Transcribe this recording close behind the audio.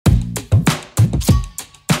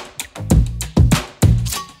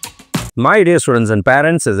My dear students and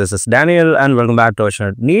parents, this is Daniel and welcome back to our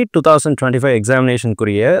channel. NEET 2025 examination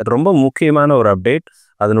குறிய ரொம்ப முக்கியமான ஒரு update.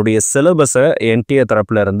 அதனுடைய சிலபஸை NTA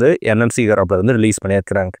தரப்புல இருந்து NMC தரப்புல இருந்து ரிலீஸ்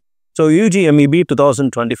பண்ணியிருக்கிறாங்க. So UGMEB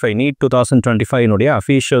 2025 NEET 2025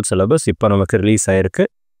 official syllabus இப்போ நமக்கு ரிலீஸ் ஆயிருக்கு.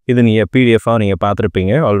 இது நீங்கள் பிடிஎஃபாக நீங்கள்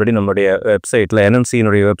பார்த்துருப்பீங்க. ஆல்ரெடி நம்மளுடைய வெப்சைட்டில்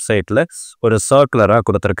NMCயினுடைய வெப்சைட்டில் ஒரு சர்க்குலராக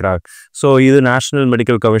கொடுத்துருக்குறாங்க. ஸோ இது national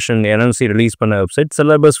medical commission NMC release பண்ண website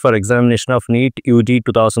syllabus for examination of NEET UG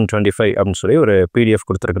 2025 அப்படின்னு சொல்லி ஒரு பிடிஎஃப்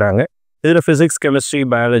கொடுத்துருக்குறாங்க. இதில் ஃபிசிக்ஸ், கெமிஸ்ட்ரி,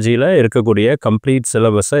 பயாலஜியில் இருக்கக்கூடிய கம்ப்ளீட்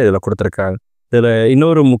சிலபஸை இதில் கொடுத்துருக்காங்க. இதில்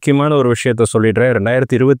இன்னொரு முக்கியமான ஒரு விஷயத்த சொல்லிடுறேன்.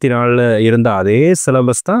 2024 இருந்த அதே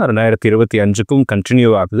சிலபஸ் தான் 2025க்கும்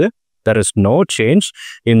கண்டினியூ ஆகுது. There is no change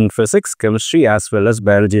in physics, chemistry as well as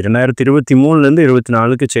biology. 2023லேருந்து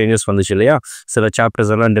 24க்கு changes வந்துச்சு இல்லையா? சில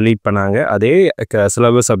சாப்டர்ஸ் எல்லாம் டெலீட் பண்ணாங்க. அதே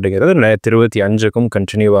சிலபஸ் அப்படிங்கிறது 2025க்கும்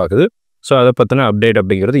கண்டினியூ ஆகுது. ஸோ அதை பற்றின அப்டேட்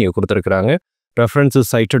அப்படிங்கிறது இங்கே கொடுத்துருக்குறாங்க. Reference is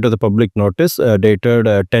cited to the public notice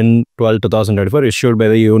dated 10/12/2024 issued by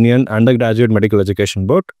the Union Undergraduate Medical Education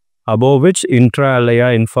Board, above which intra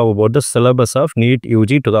alia info about the syllabus of NEET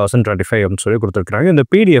UG 2025 அப்படின்னு சொல்லி கொடுத்துருக்குறாங்க. இந்த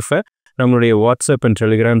பிடிஎஃபை நம்மளுடைய வாட்ஸ்அப் அண்ட்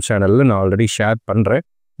டெலிகிராம் சேனலில் நான் ஆல்ரெடி ஷேர் பண்ணுறேன்.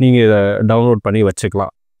 நீங்கள் இதை டவுன்லோட் பண்ணி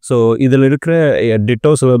வச்சுக்கலாம். ஸோ இதில் இருக்கிற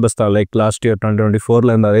டிட்டோ சிலபஸ் தான், லைக் லாஸ்ட் இயர்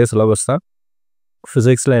 2024 இருந்த அதே சிலபஸ் தான்.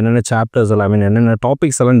 ஃபிசிக்ஸில் என்னென்ன சாப்டர்ஸ் எல்லாமே என்னென்ன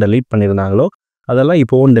டாபிக்ஸ் எல்லாம் டெலீட் பண்ணியிருந்தாங்களோ அதெல்லாம்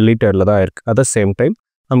இப்போவும் டெலீட்டடில் தான் இருக்குது. அட் த சேம் டைம்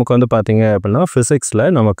நமக்கு வந்து பார்த்தீங்க அப்படின்னா ஃபிசிக்ஸில்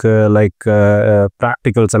நமக்கு லைக்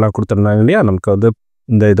ப்ராக்டிகல்ஸ் எல்லாம் கொடுத்துருந்தாங்க இல்லையா? நமக்கு வந்து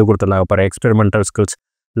இந்த இது கொடுத்துருந்தாங்க பாரு, எக்ஸ்பெரிமெண்டல் ஸ்கில்ஸ்.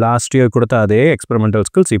 லாஸ்ட் இயர் கொடுத்த அதே எக்ஸ்பெரிமெண்டல்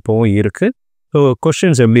ஸ்கில்ஸ் இப்போவும் இருக்குது. ஸோ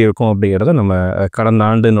கொஷின்ஸ் எப்படி இருக்கும் அப்படிங்கிறத நம்ம கடந்த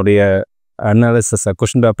ஆண்டினுடைய அனாலிசிஸை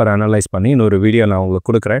கொஷின் பேப்பர் அனலைஸ் பண்ணி இன்னொரு வீடியோ நான் உங்களுக்கு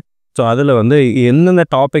கொடுக்குறேன். ஸோ அதில் வந்து எந்தெந்த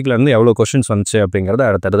டாப்பிக்லேருந்து எவ்வளோ கொஷின்ஸ் வந்துச்சு அப்படிங்கிறத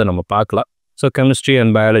அடுத்தடுத்து நம்ம பார்க்கலாம். So chemistry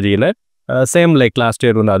and பயாலஜியில் same like last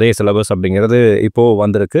year வந்து அதே சிலபஸ் அப்படிங்கிறது இப்போது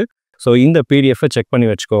வந்திருக்கு. ஸோ இந்த பிடிஎஃபை செக் பண்ணி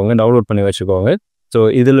வச்சுக்கோங்க, டவுன்லோட் பண்ணி வச்சுக்கோங்க. ஸோ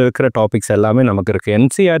இதில் இருக்கிற டாபிக்ஸ் எல்லாமே நமக்கு இருக்குது.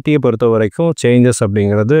 NCERTயை பொறுத்த வரைக்கும் சேஞ்சஸ்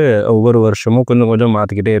அப்படிங்கிறது ஒவ்வொரு வருஷமும் கொஞ்சம் கொஞ்சம்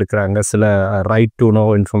மாற்றிக்கிட்டே இருக்கிறாங்க. சில ரைட் டு நோ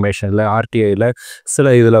இன்ஃபர்மேஷனில் RTIயில்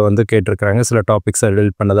சில இதில் வந்து கேட்டிருக்கிறாங்க, சில டாபிக்ஸை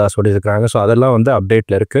டெலிட் பண்ணதாக சொல்லியிருக்கிறாங்க. ஸோ அதெல்லாம் வந்து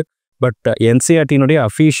அப்டேட்டில் இருக்குது. பட் NCERTயினுடைய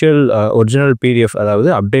அஃபீஷியல் ஒரிஜினல் பிடிஎஃப்,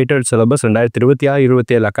 அதாவது அப்டேட்டட் சிலபஸ்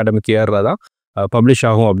 2026-27 அகாடமிக் இயரில் தான் பப்ளிஷ்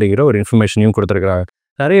ஆகும் அப்படிங்கிற ஒரு இன்ஃபர்மேஷனையும் கொடுத்துருக்குறாங்க.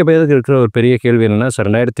 நிறைய பேருக்கு இருக்கிற ஒரு பெரிய கேள்வி என்னென்னா, சார்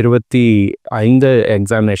 2025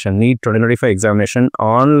 எக்ஸாமினேஷன் NEET 2025 எக்ஸாமினேஷன்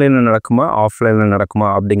ஆன்லைனில் நடக்குமா ஆஃப்லைனில் நடக்குமா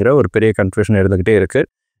அப்படிங்கிற ஒரு பெரிய கன்ஃபியூஷன் இருந்துக்கிட்டே இருக்குது.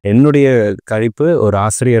 என்னுடைய கணிப்பு ஒரு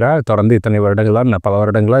ஆசிரியராக தொடர்ந்து இத்தனை வருடங்களாக பல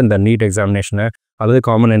வருடங்களாக இந்த NEET எக்ஸாமினேஷனை அல்லது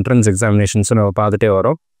காமன் என்ட்ரன்ஸ் எக்ஸாமினேஷன்ஸை நம்ம பார்த்துட்டே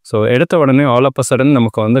வரோம். ஸோ எடுத்த உடனே ஆல் ஆஃப் அ சடன்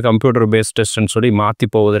நமக்கு வந்து கம்ப்யூட்டர் பேஸ்ட் டெஸ்ட்னு சொல்லி மாற்றி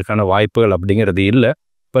போவதற்கான வாய்ப்புகள் அப்படிங்கிறது இல்லை.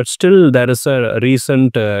 But still there is a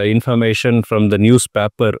recent information from the news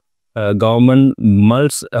paper. Government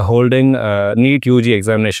mulls holding NEET UG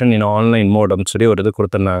examination in online mode அப்படின்னு சொல்லி ஒரு இது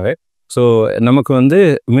கொடுத்துருந்தாங்க. ஸோ நமக்கு வந்து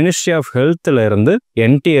மினிஸ்ட்ரி ஆஃப் ஹெல்த்தில் இருந்து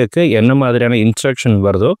NTAக்கு என்ன மாதிரியான இன்ஸ்ட்ரக்ஷன்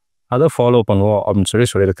வருதோ அதை ஃபாலோ பண்ணுவோம்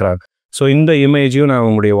அப்படின்னு சொல்லியிருக்கிறாங்க. ஸோ இந்த இமேஜையும் நான்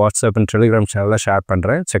உங்களுடைய வாட்ஸ்அப் அண்ட் டெலிகிராம் சேனலில் ஷேர்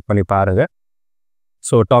பண்ணுறேன், செக் பண்ணி பாருங்கள்.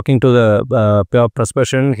 So talking to the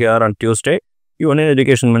பிரஸ்பெஷன் here on Tuesday, union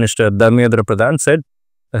education minister Dharmendra Pradhan said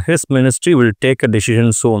his ministry will take a decision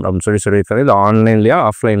soon அப்படின்னு சொல்லியிருக்காரு. இது ஆன்லைன்லையா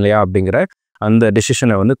ஆஃப்லைன்லையா அப்படிங்கிற அந்த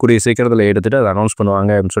டெசிஷனை வந்து கூடிய சீக்கிரத்தில் எடுத்துகிட்டு அதை அனௌன்ஸ்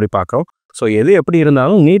பண்ணுவாங்க அப்படின்னு சொல்லி பார்க்குறோம். ஸோ எது எப்படி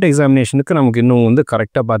இருந்தாலும் NEET எக்ஸாமினேஷனுக்கு நமக்கு இன்னும் வந்து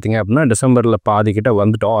கரெக்டாக பார்த்தீங்க அப்படின்னா டிசம்பரில் பாதிக்கிட்ட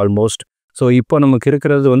வந்துட்டோம் ஆல்மோஸ்ட். ஸோ இப்போ நமக்கு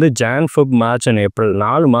இருக்கிறது வந்து Jan, Feb, March and April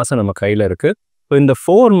 4 மாதம் நம்ம கையில் இருக்குது. ஸோ இந்த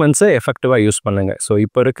 4 months எஃபெக்டிவாக யூஸ் பண்ணுங்கள். ஸோ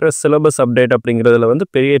இப்போ இருக்கிற சிலபஸ் அப்டேட் அப்படிங்கிறதுல வந்து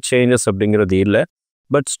பெரிய சேஞ்சஸ் அப்படிங்கிறது இல்லை.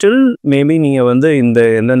 பட் ஸ்டில் மேபி நீங்கள் வந்து இந்த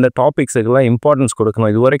எந்தெந்த டாபிக்ஸுக்கெல்லாம் இம்பார்ட்டன்ஸ் கொடுக்கணும்.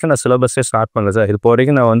 இது வரைக்கும் நான் சிலபஸே ஸ்டார்ட் பண்ணல சார், இப்போ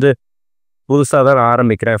வரைக்கும் நான் வந்து புதுசாக தான்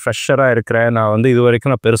ஆரம்பிக்கிறேன், ஃப்ரெஷராக இருக்கிறேன், நான் வந்து இது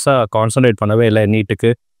வரைக்கும் நான் பெருசாக கான்சன்ட்ரேட் பண்ணவே இல்லை நீட்டுக்கு,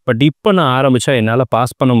 பட் இப்போ நான் ஆரம்பித்தா என்னால்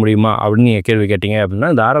பாஸ் பண்ண முடியுமா அப்படின்னு நீங்கள் கேள்வி கேட்டிங்க அப்படின்னா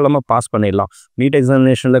தாராளமாக பாஸ் பண்ணிடலாம். NEET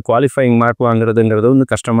எக்ஸாமினேஷனில் குவாலிஃபைங் மார்க் வாங்குறதுங்கிறது வந்து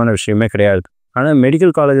கஷ்டமான விஷயமே கிடையாது. ஆனால்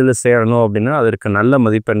மெடிக்கல் காலேஜில் சேரணும் அப்படின்னா அதற்கு நல்ல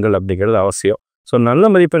மதிப்பெண்கள் அப்படிங்கிறது அவசியம். ஸோ நல்ல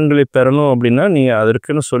மதிப்பெண்களை பெறணும் அப்படின்னா நீங்கள்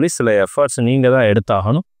அதற்குன்னு சொல்லி சில எஃபர்ட்ஸ் நீங்கள் தான்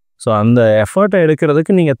எடுத்தாகணும். ஸோ அந்த எஃபர்ட்டை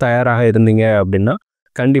எடுக்கிறதுக்கு நீங்கள் தயாராக இருந்தீங்க அப்படின்னா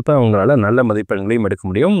கண்டிப்பாக உங்களால் நல்ல மதிப்பெண்களையும் எடுக்க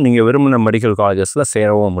முடியும். நீங்கள் விரும்பின மெடிக்கல் காலேஜஸில்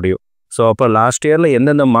சேரவும் முடியும். ஸோ அப்போ லாஸ்ட் இயரில்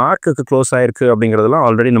எந்தெந்த மார்க்குக்கு க்ளோஸ் ஆயிருக்கு அப்படிங்கிறதெல்லாம்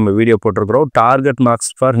ஆல்ரெடி நம்ம வீடியோ போட்டிருக்கிறோம். டார்கெட்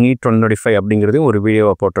மார்க்ஸ் ஃபார் NEET 2025 அப்படிங்கிறதையும் ஒரு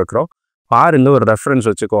வீடியோவை போட்டிருக்கிறோம். பாருங்க, ஒரு ரெஃபரன்ஸ்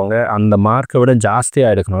வச்சுக்கோங்க. அந்த மார்க்கை விட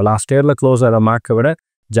ஜாஸ்தியாக எடுக்கணும், லாஸ்ட் இயரில் க்ளோஸ் ஆகிற மார்க்கை விட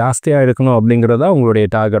ஜாஸ்தியாக இருக்கணும் அப்படிங்கிறதா உங்களுடைய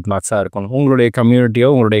டார்கெட் மார்க்ஸாக இருக்கணும். உங்களுடைய கம்யூனிட்டியோ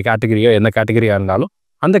உங்களுடைய கேட்டகரியோ எந்த கேட்டகரியாக இருந்தாலும்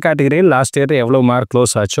அந்த கேட்டகரியில் லாஸ்ட் இயர் எவ்வளோ மார்க்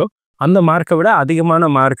க்ளோஸ் ஆச்சோ அந்த மார்க்கை விட அதிகமான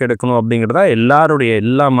மார்க் எடுக்கணும் அப்படிங்கிறதா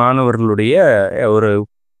எல்லா மாணவர்களுடைய ஒரு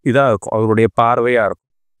இதாக இருக்கும், அவருடைய பார்வையாக இருக்கும்.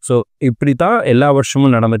 ஸோ இப்படி தான் எல்லா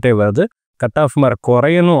வருஷமும் நடந்துகிட்டே வருது. கட் ஆஃப் மார்க்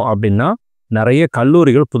குறையணும் அப்படின்னா நிறைய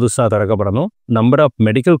கல்லூரிகள் புதுசாக திறக்கப்படணும். Number of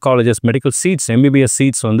medical colleges, medical seeds, MBBS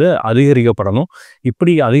seeds வந்து அதிகரிக்கப்படணும்.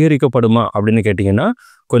 இப்படி அதிகரிக்கப்படுமா அப்படின்னு கேட்டிங்கன்னா,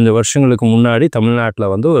 கொஞ்சம் வருஷங்களுக்கு முன்னாடி தமிழ்நாட்டில்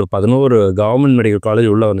வந்து ஒரு 11 கவர்மெண்ட் மெடிக்கல் காலேஜ்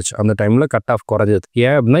உள்ளே வந்துச்சு. அந்த டைமில் கட் ஆஃப் குறைஞ்சது.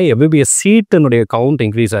 ஏன் அப்படின்னா MBBS சீட்டினுடைய கவுண்ட்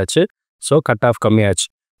இன்க்ரீஸ் ஆச்சு. So cut off கம்மியாச்சு.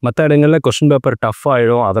 மற்ற இடங்களில் கொஸ்டின் பேப்பர் டஃப்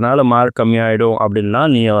ஆகிடும், அதனால் மார்க் கம்மியாகிடும் அப்படின்லாம்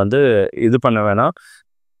நீங்கள் வந்து இது பண்ண வேணாம்.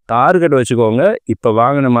 டார்கெட் வச்சுக்கோங்க. இப்போ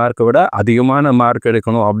வாங்கின மார்க்கை விட அதிகமான மார்க்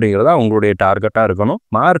எடுக்கணும் அப்படிங்கிறதா உங்களுடைய டார்கெட்டாக இருக்கணும்.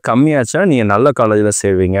 மார்க் கம்மியாச்சுன்னா நீங்கள் நல்ல காலேஜில்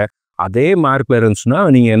சேருவீங்க. அதே மார்க்கில் இருந்துச்சுன்னா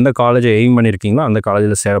நீங்கள் எந்த காலேஜை எய்ம் பண்ணியிருக்கீங்களோ அந்த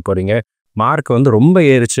காலேஜில் சேர போகிறீங்க. மார்க் வந்து ரொம்ப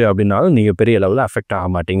ஏறிச்சு அப்படின்னாலும் நீங்கள் பெரிய லெவலில் அஃபெக்ட் ஆக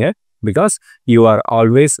மாட்டீங்க. Because you are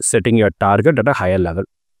always setting your target at a higher level.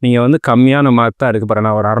 நீங்கள் வந்து கம்மியான மார்க் தான் எடுக்க போகிறேன்,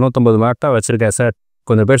 நான் ஒரு 650 மார்க் தான் வச்சுருக்கேன் சார்,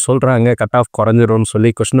 கொஞ்சம் பேர் சொல்கிறாங்க கட் ஆஃப் குறைஞ்சிரும்னு சொல்லி,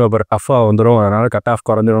 கொஸ்டின் பேப்பர் டஃப்பாக வந்துடும் அதனால் கட் ஆஃப்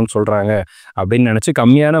குறைஞ்சிரும்னு சொல்கிறாங்க அப்படின்னு நினச்சி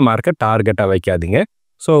கம்மியான மார்க்கை டார்கெட்டாக வைக்காதீங்க.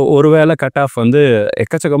 ஸோ ஒருவேளை கட் ஆஃப் வந்து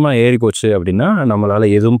எக்கச்சக்கமாக ஏறி போச்சு அப்படின்னா நம்மளால்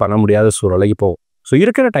எதுவும் பண்ண முடியாத சூழ்நிலைக்கு போகும். ஸோ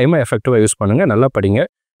இருக்கிற டைமை எஃபெக்டிவாக யூஸ் பண்ணுங்கள், நல்லா படிங்க.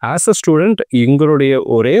 ஆஸ் அ ஸ்டூடெண்ட் எங்களுடைய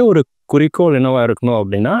ஒரே ஒரு குறிக்கோள் என்னவாக இருக்கணும்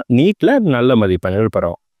அப்படின்னா, நீட்டில் நல்ல மதிப்பெண்கள்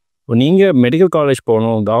பெறும். நீங்கள் மெடிக்கல் காலேஜ்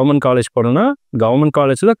போகணும், கவர்மெண்ட் காலேஜ் போகணுன்னா கவர்மெண்ட்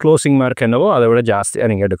காலேஜில் க்ளோசிங் மார்க் என்னவோ அதை விட ஜாஸ்தியாக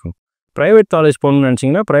நீங்கள் எடுக்கணும். ப்ரைவேட் காலேஜ் போகணும்னு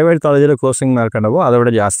நினச்சிங்கன்னா ப்ரைவேட் காலேஜில் க்ளோசிங் மார்க் என்னவோ அதை விட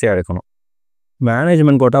ஜாஸ்தியாக எடுக்கணும்.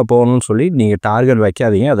 மேனேஜ்மெண்ட் கோட்டா போகணும்னு சொல்லி நீங்கள் டார்கெட்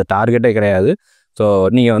வைக்காதீங்க, அது டார்கெட்டே கிடையாது. ஸோ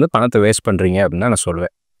நீங்கள் வந்து பணத்தை வேஸ்ட் பண்ணுறீங்க அப்படின்னு தான் நான்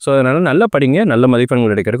சொல்வேன். ஸோ அதனால் நல்லா படிங்க, நல்ல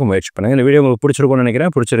மதிப்பெண்கள் எடுக்கிறதுக்கு முயற்சி பண்ணுங்கள். இந்த வீடியோ உங்களுக்கு பிடிச்சிருக்கும்னு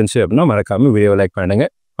நினைக்கிறேன். பிடிச்சிருந்துச்சி அப்படின்னா மறக்காமல் வீடியோ லைக் பண்ணுங்க.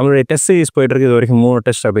 நம்மளுடைய டெஸ்ட் சீரிஸ் போயிட்டு இருக்கு. இது வரைக்கும் 3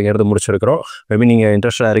 டெஸ்ட் அப்படிங்கிறது முடிச்சிருக்கிறோம். மேபி நீங்கள்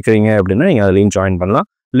இன்ட்ரெஸ்டாக இருக்கிறீங்க அப்படின்னா நீங்கள் அதுலேயும் ஜாயின் பண்ணலாம்.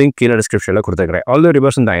 லிங்க் கீழே டிஸ்கிரிப்ஷனில் கொடுத்துருக்கிறேன். All the very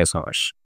best and thank you so much.